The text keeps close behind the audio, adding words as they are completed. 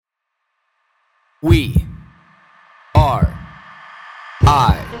We are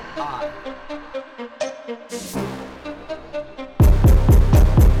I.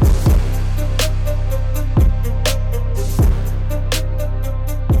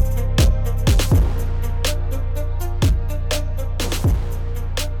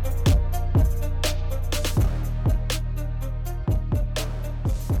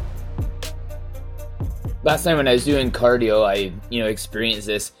 Last time when I was doing cardio, I experienced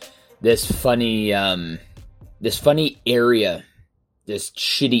this funny area, this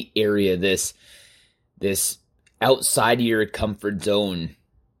shitty area, this outside of your comfort zone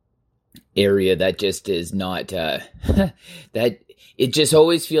area that just is not that it just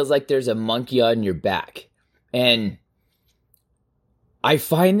always feels like there's a monkey on your back. And I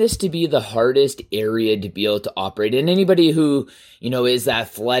find this to be the hardest area to be able to operate. And anybody who, is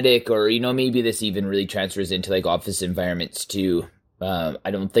athletic or, maybe this even really transfers into like office environments too.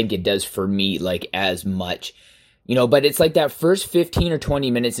 I don't think it does for me like as much, but it's like that first 15 or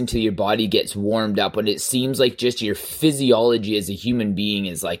 20 minutes until your body gets warmed up when it seems like just your physiology as a human being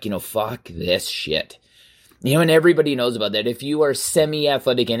is like, fuck this shit. And everybody knows about that. If you are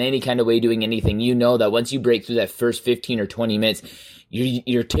semi-athletic in any kind of way doing anything, you know that once you break through that first 15 or 20 minutes,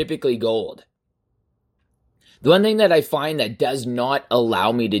 you're typically gold. The one thing that I find that does not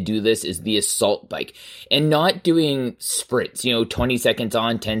allow me to do this is the assault bike. And not doing sprints, 20 seconds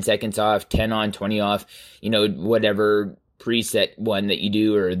on, 10 seconds off, 10 on, 20 off, whatever preset one that you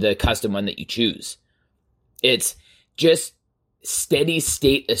do or the custom one that you choose. It's just steady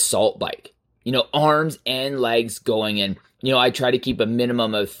state assault bike. Arms and legs going in. I try to keep a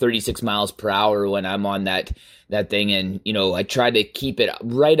minimum of 36 miles per hour when I'm on that thing. And, I try to keep it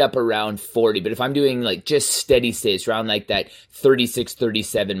right up around 40. But if I'm doing like just steady states around like that 36,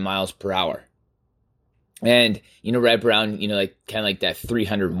 37 miles per hour. And, right up around, like kind of like that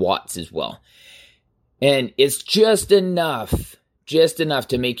 300 watts as well. And it's just enough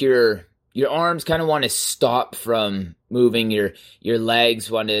to make your arms kind of want to stop from moving, your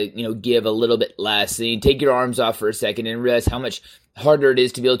legs want to, give a little bit less. And you take your arms off for a second and realize how much harder it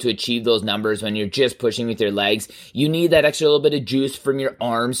is to be able to achieve those numbers when you're just pushing with your legs. You need that extra little bit of juice from your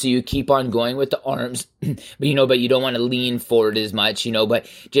arms, so you keep on going with the arms. but you don't want to lean forward as much, but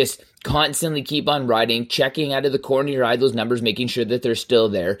just constantly keep on riding, checking out of the corner of your eye those numbers, making sure that they're still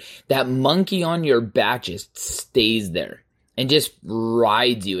there. That monkey on your back just stays there and just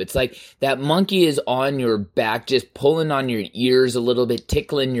rides you. It's like that monkey is on your back, just pulling on your ears a little bit,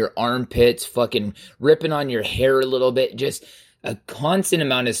 tickling your armpits, fucking ripping on your hair a little bit. Just a constant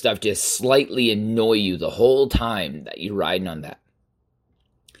amount of stuff just slightly annoy you the whole time that you're riding on that.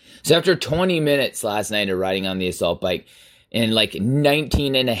 So after 20 minutes last night of riding on the assault bike, and like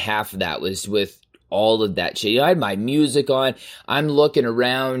 19 and a half of that was with all of that shit. I had my music on. I'm looking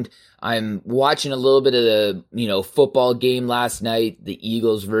around. I'm watching a little bit of the, football game last night, the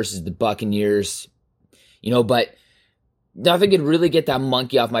Eagles versus the Buccaneers, but nothing could really get that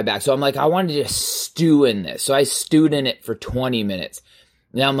monkey off my back. So I'm like, I wanted to just stew in this. So I stewed in it for 20 minutes.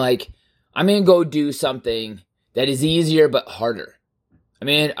 Now I'm like, I'm going to go do something that is easier but harder.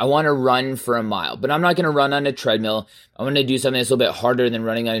 I want to run for a mile, but I'm not going to run on a treadmill. I want to do something that's a little bit harder than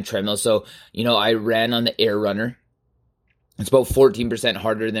running on a treadmill. So, I ran on the Air Runner. It's about 14%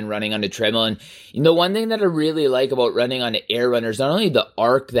 harder than running on a treadmill. And the one thing that I really like about running on an Air Runner is not only the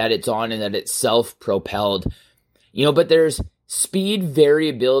arc that it's on and that it's self-propelled, but there's speed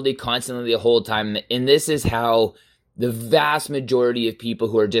variability constantly the whole time. And this is how the vast majority of people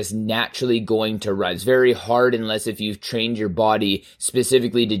who are just naturally going to run. It's very hard unless if you've trained your body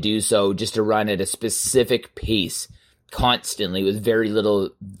specifically to do so, just to run at a specific pace constantly with very little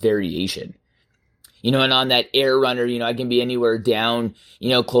variation. And on that Air Runner, I can be anywhere down,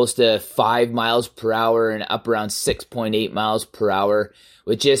 close to 5 miles per hour and up around 6.8 miles per hour,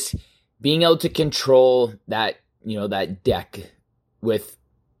 with just being able to control that, that deck with,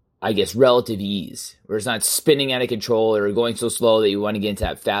 I guess, relative ease, where it's not spinning out of control or going so slow that you want to get into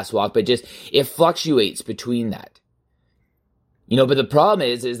that fast walk, but just, it fluctuates between that. But the problem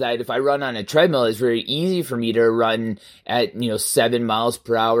is that if I run on a treadmill, it's very easy for me to run at, 7 miles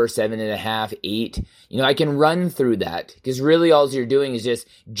per hour, 7.5, 8. I can run through that because really all you're doing is just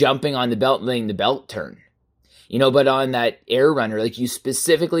jumping on the belt and letting the belt turn. But on that Air Runner, like you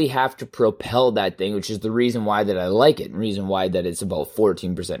specifically have to propel that thing, which is the reason why that I like it and reason why that it's about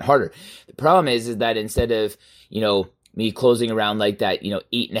 14% harder. The problem is that instead of, me closing around like that,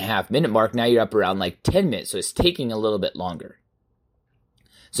 8.5 minute mark, now you're up around like 10 minutes. So it's taking a little bit longer.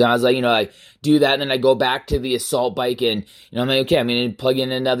 So I was like, I do that and then I go back to the assault bike and, I'm like, okay, I'm going to plug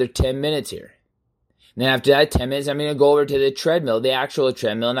in another 10 minutes here. And then after that 10 minutes, I'm going to go over to the treadmill, the actual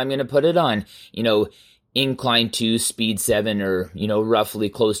treadmill, and I'm going to put it on, incline 2, speed 7, or, roughly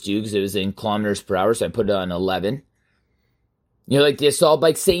close to, because it was in kilometers per hour. So I put it on 11. Like the assault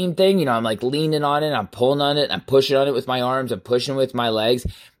bike, same thing. I'm like leaning on it, I'm pulling on it, I'm pushing on it with my arms, I'm pushing with my legs.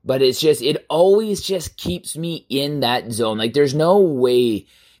 But it always just keeps me in that zone. Like there's no way,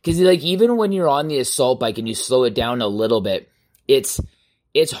 because like even when you're on the assault bike and you slow it down a little bit, it's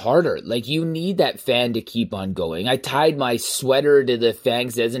harder. Like you need that fan to keep on going. I tied my sweater to the fan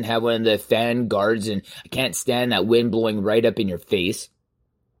because it doesn't have one of the fan guards, and I can't stand that wind blowing right up in your face.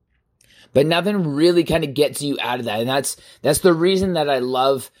 But nothing really kind of gets you out of that. And that's the reason that I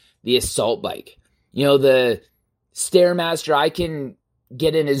love the assault bike. The Stairmaster, I can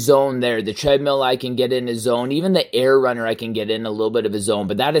get in a zone there. The treadmill, I can get in a zone. Even the Air Runner, I can get in a little bit of a zone.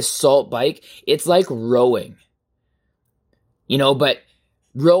 But that assault bike, it's like rowing. But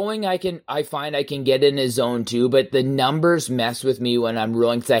rowing, I find I can get in a zone too. But the numbers mess with me when I'm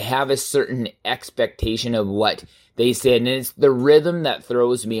rowing because I have a certain expectation of what they say. And it's the rhythm that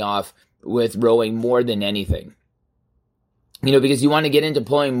throws me off with rowing more than anything. Because you want to get into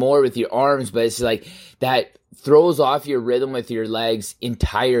pulling more with your arms, but it's like that throws off your rhythm with your legs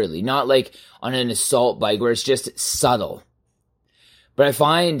entirely. Not like on an assault bike where it's just subtle. But I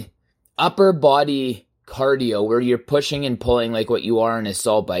find upper body cardio where you're pushing and pulling like what you are on an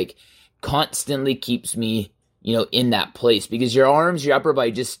assault bike constantly keeps me, in that place, because your arms, your upper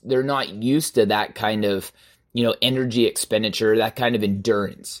body, they're not used to that kind of, energy expenditure, that kind of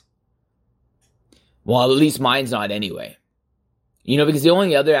endurance. Well, at least mine's not anyway. Because the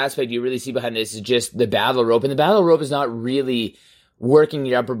only other aspect you really see behind this is just the battle rope. And the battle rope is not really working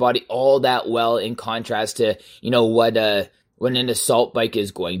your upper body all that well in contrast to, what an assault bike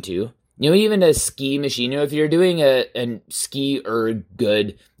is going to. Even a ski machine, if you're doing a ski erg,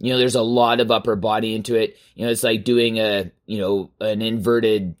 there's a lot of upper body into it. It's like doing an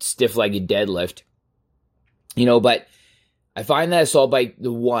inverted stiff-legged deadlift. But I find that assault bike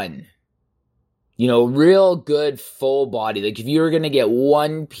the one. Real good full body. Like if you were going to get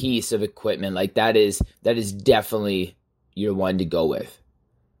one piece of equipment, like that is definitely your one to go with.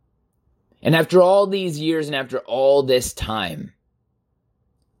 And after all these years and after all this time,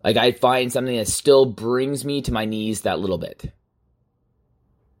 like I find something that still brings me to my knees that little bit.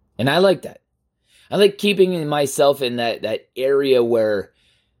 And I like that. I like keeping myself in that area where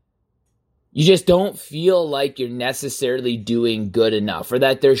you just don't feel like you're necessarily doing good enough, or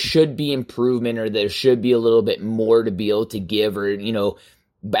that there should be improvement, or there should be a little bit more to be able to give, or,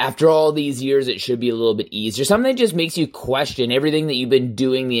 after all these years, it should be a little bit easier. Something that just makes you question everything that you've been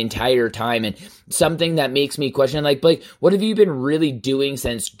doing the entire time, and something that makes me question, like, Blake, what have you been really doing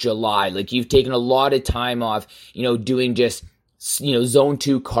since July? Like, you've taken a lot of time off, doing just, zone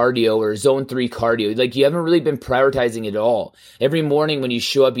 2 cardio or zone 3 cardio. Like, you haven't really been prioritizing it at all. Every morning when you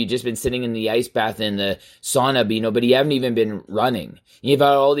show up, you've just been sitting in the ice bath and the sauna, but you haven't even been running. You've had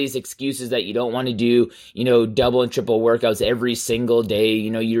all these excuses that you don't want to do, double and triple workouts every single day.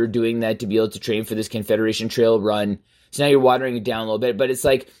 You're doing that to be able to train for this Confederation Trail run. So now you're watering it down a little bit, but it's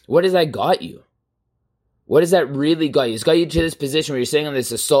like, what has that got you? What has that really got you? It's got you to this position where you're sitting on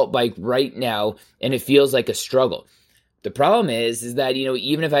this assault bike right now and it feels like a struggle. The problem is that,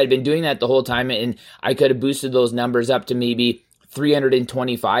 even if I had been doing that the whole time and I could have boosted those numbers up to maybe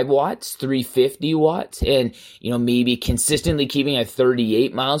 325 watts, 350 watts, and, maybe consistently keeping at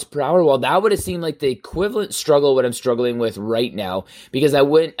 38 miles per hour, well, that would have seemed like the equivalent struggle what I'm struggling with right now, because I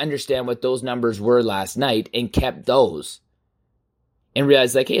wouldn't understand what those numbers were last night and kept those. And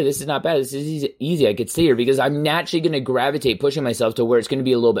realized like, hey, this is not bad. This is easy. I could stay here because I'm naturally going to gravitate pushing myself to where it's going to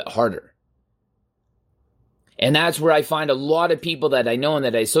be a little bit harder. And that's where I find a lot of people that I know and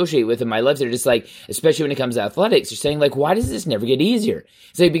that I associate with in my life, they're just like, especially when it comes to athletics, they're saying like, why does this never get easier?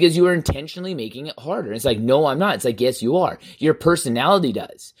 It's like, because you are intentionally making it harder. And it's like, no, I'm not. It's like, yes, you are. Your personality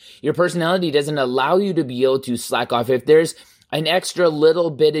does. Your personality doesn't allow you to be able to slack off. If there's an extra little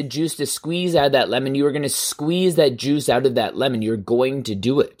bit of juice to squeeze out of that lemon, you are going to squeeze that juice out of that lemon. You're going to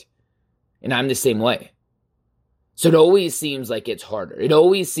do it. And I'm the same way. So it always seems like it's harder. It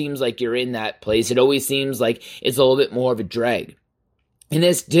always seems like you're in that place. It always seems like it's a little bit more of a drag. And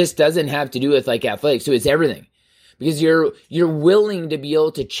this just doesn't have to do with like athletics. So it's everything. Because you're willing to be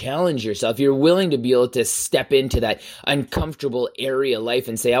able to challenge yourself. You're willing to be able to step into that uncomfortable area of life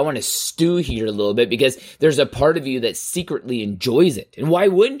and say, I want to stew here a little bit, because there's a part of you that secretly enjoys it. And why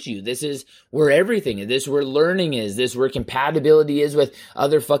wouldn't you? This is where everything is. This is where learning is. This is where compatibility is with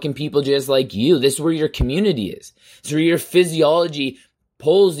other fucking people just like you. This is where your community is. This is where your physiology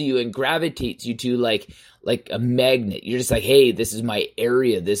pulls you and gravitates you to like a magnet. You're just like, hey, this is my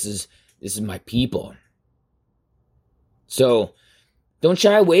area. This is my people. So don't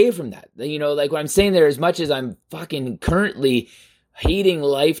shy away from that. You know, like what I'm saying there, as much as I'm fucking currently hating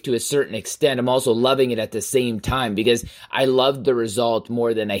life to a certain extent, I'm also loving it at the same time, because I love the result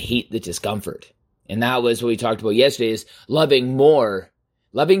more than I hate the discomfort. And that was what we talked about yesterday, is loving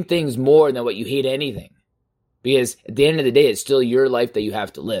things more than what you hate anything. Because at the end of the day, it's still your life that you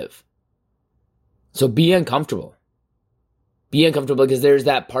have to live. So be uncomfortable. Be uncomfortable, because there's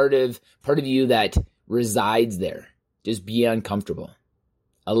that part of you that resides there. Just be uncomfortable.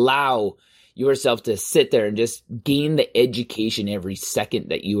 Allow yourself to sit there and just gain the education every second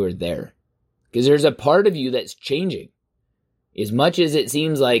that you are there. Because there's a part of you that's changing. As much as it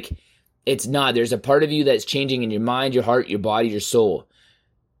seems like it's not, there's a part of you that's changing in your mind, your heart, your body, your soul.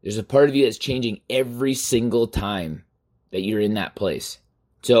 There's a part of you that's changing every single time that you're in that place.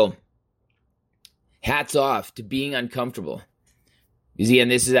 So, hats off to being uncomfortable. You see,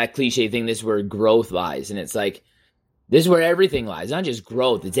 and this is that cliche thing, this is where growth lies. And it's like, this is where everything lies. Not just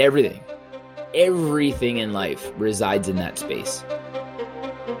growth, it's everything. Everything in life resides in that space.